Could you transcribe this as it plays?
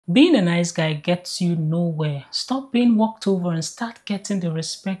Being a nice guy gets you nowhere. Stop being walked over and start getting the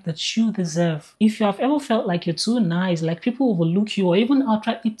respect that you deserve. If you have ever felt like you're too nice, like people overlook you or even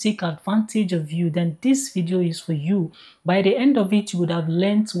outrightly take advantage of you, then this video is for you. By the end of it, you would have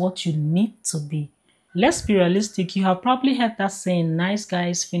learned what you need to be. Let's be realistic. You have probably heard that saying, nice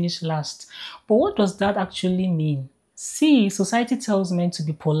guys finish last. But what does that actually mean? See, society tells men to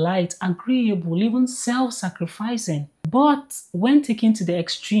be polite, agreeable, even self-sacrificing. But when taken to the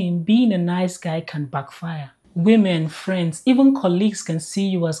extreme, being a nice guy can backfire. Women, friends, even colleagues can see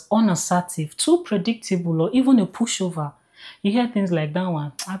you as unassertive, too predictable, or even a pushover. You hear things like that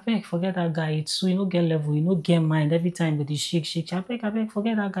one. I beg, forget that guy. It's so you don't get level, you don't get mind every time with the shake. I beg,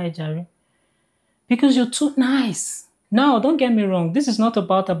 forget that guy, Jerry. Because you're too nice. Now, don't get me wrong, this is not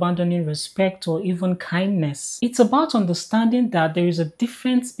about abandoning respect or even kindness. It's about understanding that there is a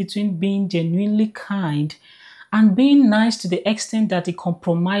difference between being genuinely kind and being nice to the extent that it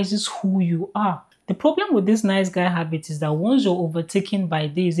compromises who you are. The problem with this nice guy habit is that once you're overtaken by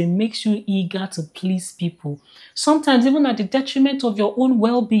this, it makes you eager to please people. Sometimes even at the detriment of your own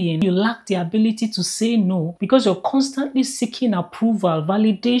well-being, you lack the ability to say no because you're constantly seeking approval,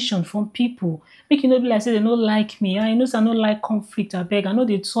 validation from people. Make you not be like, say, they don't like me. I know I don't like conflict, I beg. I know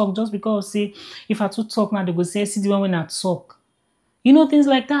they talk just because, say, if I to talk now, they go say, see the one when I talk. You know, things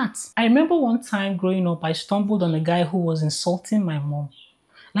like that. I remember one time growing up, I stumbled on a guy who was insulting my mom.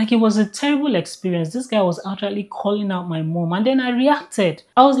 Like, it was a terrible experience. This guy was outrightly calling out my mom, and then I reacted.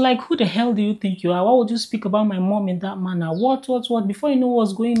 I was like, who the hell do you think you are? Why would you speak about my mom in that manner? What? Before you know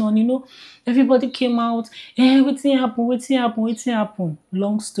what's going on, everybody came out. Hey, what's happen?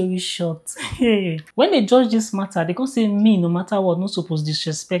 Long story short. When they judge this matter, they can say me, no matter what, not supposed to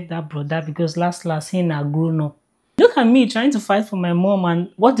disrespect that brother because last he na grown up. Look at me trying to fight for my mom,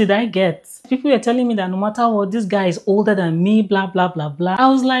 and what did I get? People were telling me that no matter what, this guy is older than me, blah, blah, blah, blah. I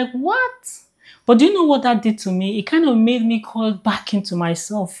was like, what? But do you know what that did to me? It kind of made me call back into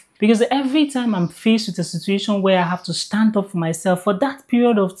myself. Because every time I'm faced with a situation where I have to stand up for myself, for that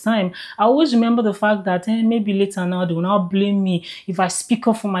period of time, I always remember the fact that maybe later now they will not blame me. If I speak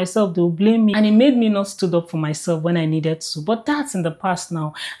up for myself, they will blame me. And it made me not stood up for myself when I needed to. But that's in the past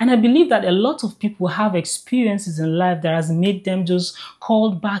now. And I believe that a lot of people have experiences in life that has made them just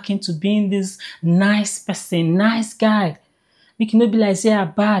called back into being this nice person, nice guy. We cannot be like, say,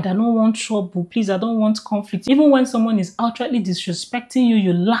 I'm bad, I don't want trouble, please, I don't want conflict. Even when someone is outrightly disrespecting you,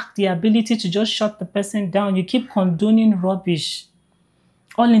 you lack the ability to just shut the person down. You keep condoning rubbish.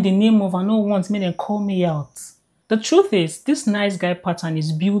 All in the name of, I don't want me, then call me out. The truth is, this nice guy pattern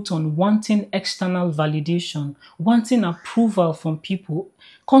is built on wanting external validation, wanting approval from people,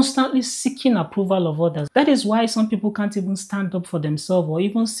 constantly seeking approval of others. That is why some people can't even stand up for themselves or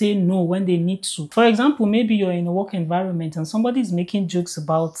even say no when they need to. For example, maybe you're in a work environment and somebody is making jokes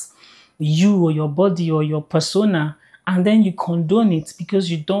about you or your body or your persona, and then you condone it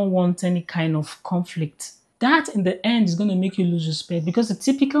because you don't want any kind of conflict. That in the end is going to make you lose respect because the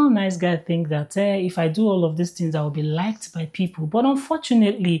typical nice guy thinks that if I do all of these things, I will be liked by people. But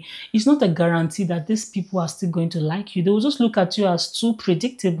unfortunately, it's not a guarantee that these people are still going to like you. They will just look at you as too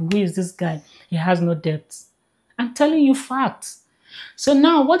predictable. Who is this guy? He has no depth. I'm telling you facts. So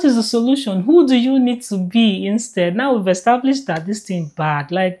now, what is the solution? Who do you need to be instead? Now we've established that this thing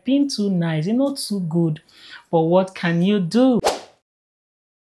bad, like being too nice, you're not too good. But what can you do?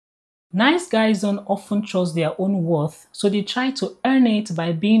 Nice guys don't often trust their own worth, so they try to earn it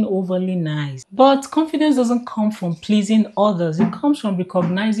by being overly nice. But confidence doesn't come from pleasing others, it comes from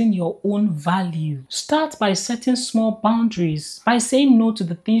recognizing your own value. Start by setting small boundaries, by saying no to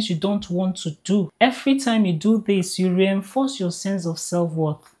the things you don't want to do. Every time you do this, you reinforce your sense of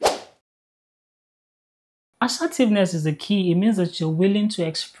self-worth. Assertiveness is the key. It means that you're willing to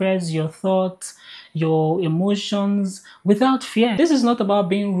express your thoughts, your emotions without fear. This is not about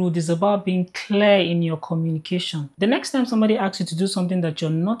being rude, it's about being clear in your communication. The next time somebody asks you to do something that you're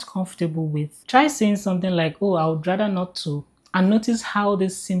not comfortable with, try saying something like, oh, I would rather not to. And notice how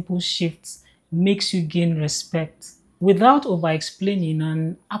this simple shift makes you gain respect without over-explaining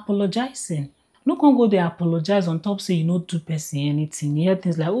and apologizing. No can go there apologize on top say you no do person anything. You hear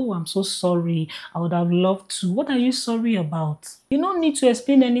things like, oh, I'm so sorry, I would have loved to. What are you sorry about? You don't need to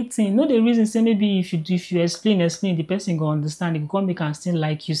explain anything. No, the reason say maybe if you explain, the person go understand. It go make and still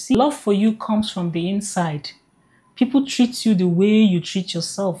like you. See, love for you comes from the inside. People treat you the way you treat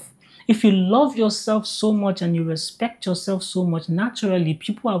yourself. If you love yourself so much and you respect yourself so much, naturally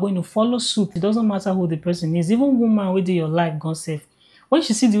people are going to follow suit. It doesn't matter who the person is. Even woman within your life gone safe. When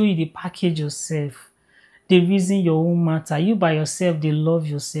you see the way you package yourself, the reason your own matter, you by yourself, they love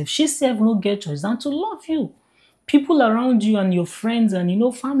yourself. She self no get choice than to love you. People around you and your friends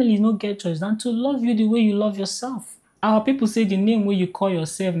and family no get choice than to love you the way you love yourself. Our people say the name where you call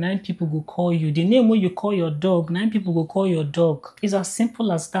yourself, 9 people will call you. The name where you call your dog, 9 people will call your dog. It's as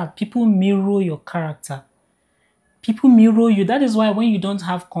simple as that. People mirror your character. People mirror you. That is why when you don't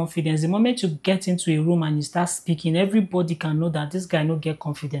have confidence, the moment you get into a room and you start speaking, everybody can know that this guy no get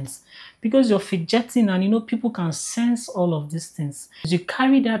confidence. Because you're fidgeting and people can sense all of these things. You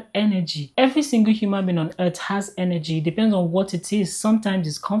carry that energy. Every single human being on earth has energy. It depends on what it is. Sometimes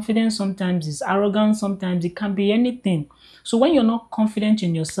it's confidence, sometimes it's arrogance, sometimes it can be anything. So when you're not confident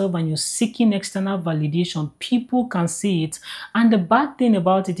in yourself and you're seeking external validation, people can see it. And the bad thing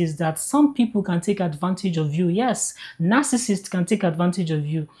about it is that some people can take advantage of you. Yes, narcissists can take advantage of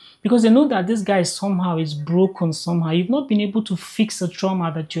you because they know that this guy somehow is broken somehow. You've not been able to fix a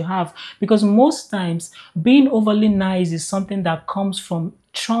trauma that you have, because most times being overly nice is something that comes from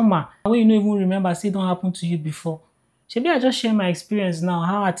trauma. When you don't even remember, say it don't happen to you before. Maybe I just share my experience now,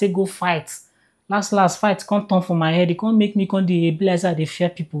 how I take go fight. Last fight can't turn for my head. It can't make me come the bless I fear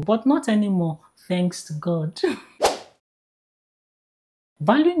people. But not anymore, thanks to God.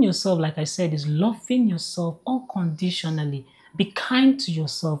 Valuing yourself, like I said, is loving yourself unconditionally. Be kind to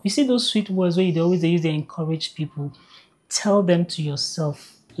yourself. You see those sweet words where they always use to encourage people? Tell them to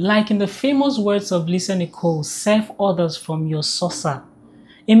yourself. Like in the famous words of Lisa Nicole, serve others from your saucer.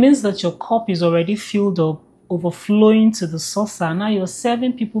 It means that your cup is already filled up, overflowing to the saucer. Now you're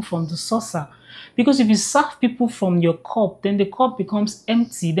serving people from the saucer. Because if you serve people from your cup, then the cup becomes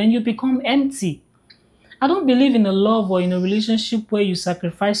empty. Then you become empty. I don't believe in a love or in a relationship where you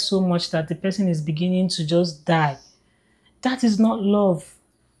sacrifice so much that the person is beginning to just die. That is not love.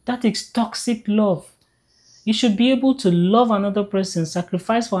 That is toxic love. You should be able to love another person,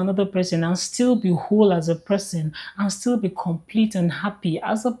 sacrifice for another person, and still be whole as a person, and still be complete and happy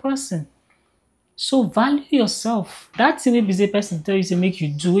as a person. So value yourself. That thing maybe the person tell you to make you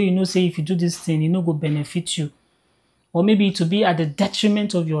do, say if you do this thing, go benefit you. Or maybe it will be at the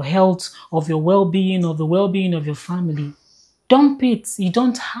detriment of your health, of your well-being, of the well-being of your family. Dump it. You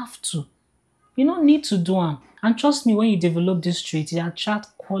don't have to. You don't need to do them. And trust me, when you develop this trait, you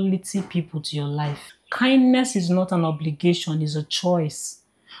attract quality people to your life. Kindness is not an obligation, it's a choice.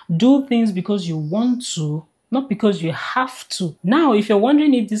 Do things because you want to, not because you have to. Now, if you're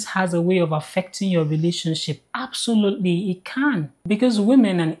wondering if this has a way of affecting your relationship, absolutely it can. Because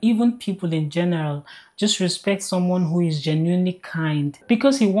women and even people in general just respect someone who is genuinely kind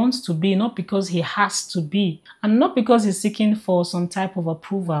because he wants to be, not because he has to be, and not because he's seeking for some type of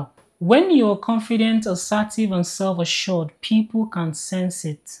approval. When you're confident, assertive, and self-assured, people can sense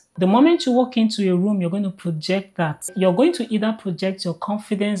it. The moment you walk into a room, you're going to project that. You're going to either project your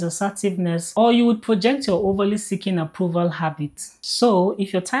confidence, assertiveness, or you would project your overly seeking approval habit. So,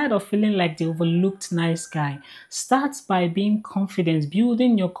 if you're tired of feeling like the overlooked nice guy, start by being confident,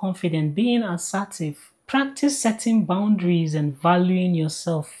 building your confidence, being assertive. Practice setting boundaries and valuing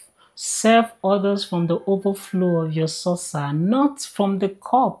yourself. Serve others from the overflow of your saucer, not from the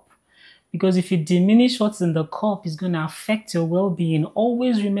cup. Because if you diminish what's in the cup, it's going to affect your well-being.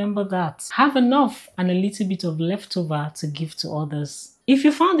 Always remember that. Have enough and a little bit of leftover to give to others. If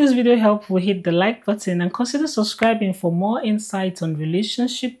you found this video helpful, hit the like button and consider subscribing for more insights on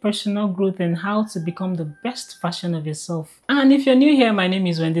relationship, personal growth, and how to become the best version of yourself. And if you're new here, my name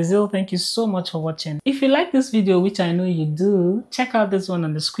is Wendyzeal. Thank you so much for watching. If you like this video, which I know you do, check out this one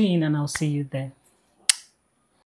on the screen and I'll see you there.